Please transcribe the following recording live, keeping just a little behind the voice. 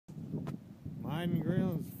Mine and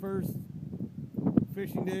Grayland's first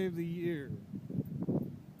fishing day of the year.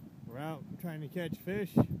 We're out trying to catch fish.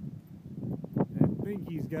 And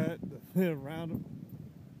Pinky's got the around him.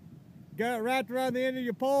 Got it wrapped around the end of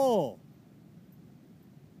your pole.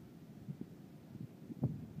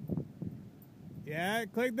 Yeah,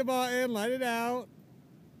 click the button, let it out.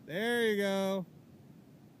 There you go.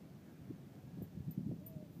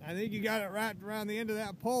 I think you got it wrapped around the end of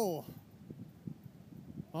that pole.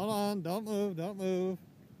 Hold on, don't move, don't move.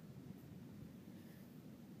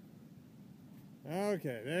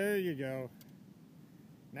 Okay, there you go.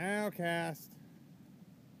 Now cast.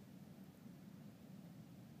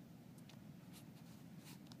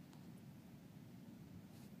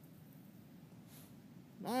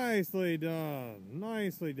 Nicely done,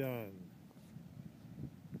 nicely done.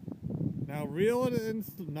 Now reel it in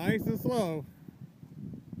nice and slow.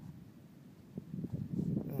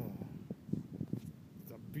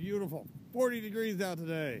 It's a beautiful 40 degrees out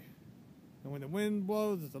today. And when the wind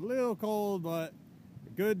blows, it's a little cold, but a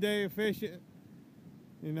good day of fishing.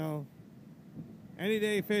 You know, any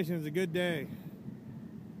day fishing is a good day.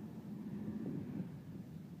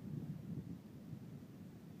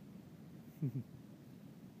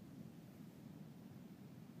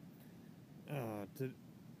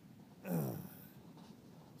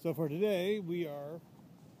 So for today, we are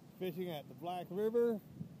fishing at the Black River,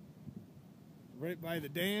 right by the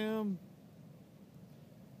dam.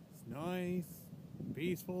 It's nice,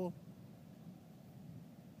 peaceful,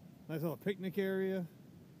 nice little picnic area.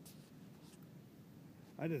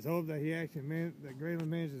 I just hope that that Grayland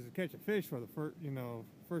manages to catch a fish for the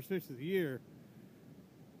first fish of the year.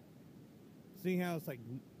 Seeing how it's like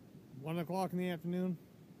 1 o'clock in the afternoon,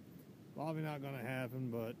 probably not going to happen,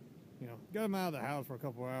 but you know, get them out of the house for a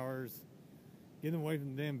couple hours, get them away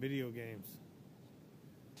from the damn video games.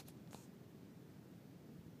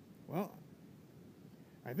 Well,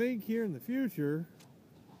 I think here in the future,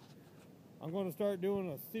 I'm going to start doing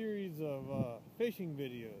a series of fishing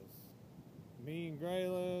videos. Me and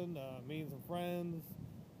Grayland, me and some friends,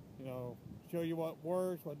 you know, show you what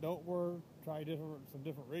works, what don't work, try some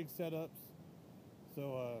different rig setups.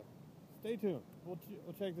 So stay tuned. We'll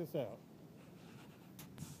check this out.